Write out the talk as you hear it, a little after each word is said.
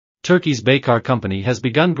Turkey's Baykar company has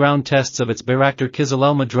begun ground tests of its Bayraktar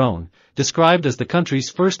Kizilelma drone, described as the country's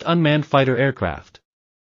first unmanned fighter aircraft.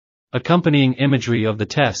 Accompanying imagery of the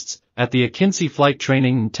tests, at the Akinci Flight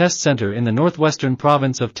Training and Test Center in the northwestern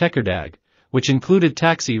province of Tekirdag, which included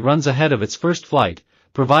taxi runs ahead of its first flight,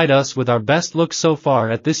 provide us with our best look so far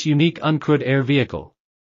at this unique uncrewed air vehicle.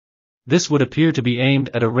 This would appear to be aimed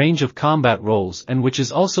at a range of combat roles and which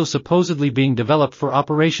is also supposedly being developed for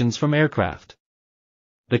operations from aircraft.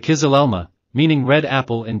 The Kizilelma, meaning red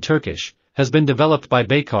apple in Turkish, has been developed by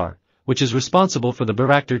Baykar, which is responsible for the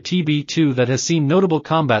Bayraktar TB2 that has seen notable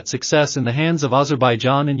combat success in the hands of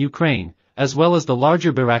Azerbaijan and Ukraine, as well as the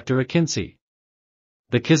larger Bayraktar Akinci.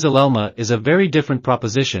 The Kizilelma is a very different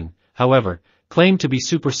proposition, however, claimed to be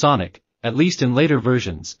supersonic, at least in later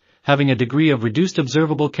versions, having a degree of reduced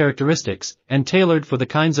observable characteristics, and tailored for the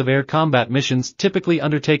kinds of air combat missions typically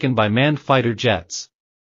undertaken by manned fighter jets.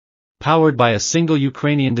 Powered by a single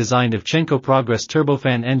Ukrainian-designed Evchenko Progress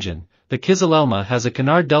turbofan engine, the Kizilelma has a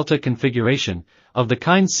canard delta configuration, of the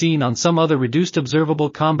kind seen on some other reduced observable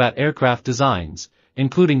combat aircraft designs,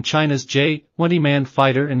 including China's J-20 manned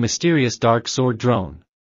fighter and mysterious Dark Sword drone.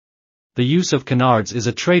 The use of canards is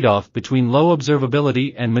a trade-off between low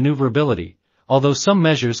observability and maneuverability, although some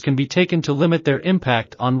measures can be taken to limit their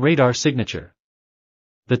impact on radar signature.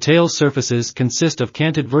 The tail surfaces consist of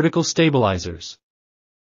canted vertical stabilizers.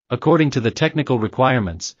 According to the technical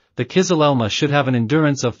requirements, the Kizilelma should have an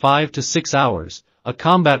endurance of 5 to 6 hours, a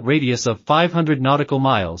combat radius of 500 nautical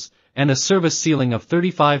miles, and a service ceiling of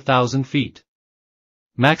 35,000 feet.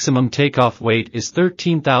 Maximum takeoff weight is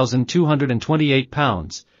 13,228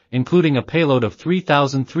 pounds, including a payload of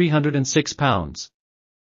 3,306 pounds.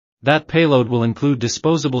 That payload will include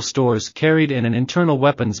disposable stores carried in an internal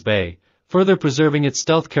weapons bay, further preserving its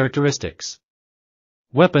stealth characteristics.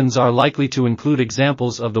 Weapons are likely to include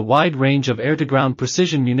examples of the wide range of air-to-ground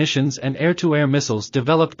precision munitions and air-to-air missiles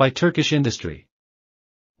developed by Turkish industry.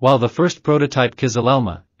 While the first prototype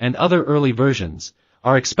Kizilelma, and other early versions,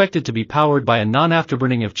 are expected to be powered by a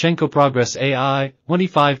non-afterburning Evchenko Progress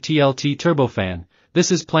AI-25 TLT turbofan,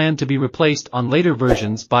 this is planned to be replaced on later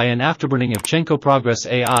versions by an afterburning Evchenko Progress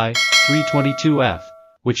AI-322F,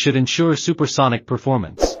 which should ensure supersonic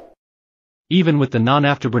performance. Even with the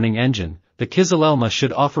non-afterburning engine, the Kizilelma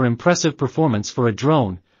should offer impressive performance for a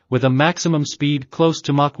drone, with a maximum speed close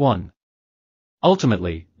to Mach 1.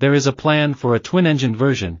 Ultimately, there is a plan for a twin-engine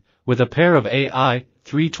version, with a pair of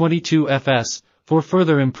AI-322Fs, for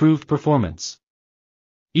further improved performance.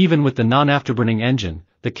 Even with the non-afterburning engine,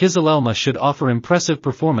 the Kizilelma should offer impressive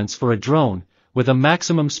performance for a drone, with a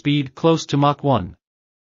maximum speed close to Mach 1.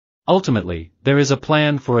 Ultimately, there is a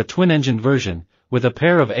plan for a twin-engine version, with a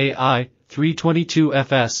pair of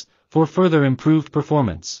AI-322Fs, for further improved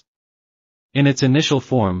performance. In its initial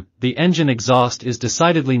form, the engine exhaust is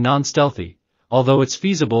decidedly non-stealthy, although it's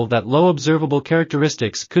feasible that low observable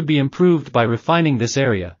characteristics could be improved by refining this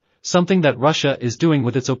area, something that Russia is doing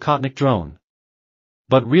with its Okhotnik drone.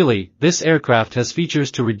 But really, this aircraft has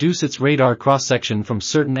features to reduce its radar cross-section from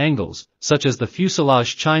certain angles, such as the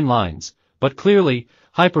fuselage chine lines, but clearly,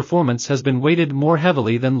 high performance has been weighted more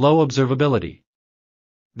heavily than low observability.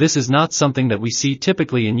 This is not something that we see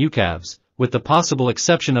typically in UCAVs, with the possible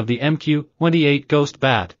exception of the MQ-28 Ghost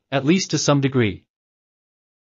Bat, at least to some degree.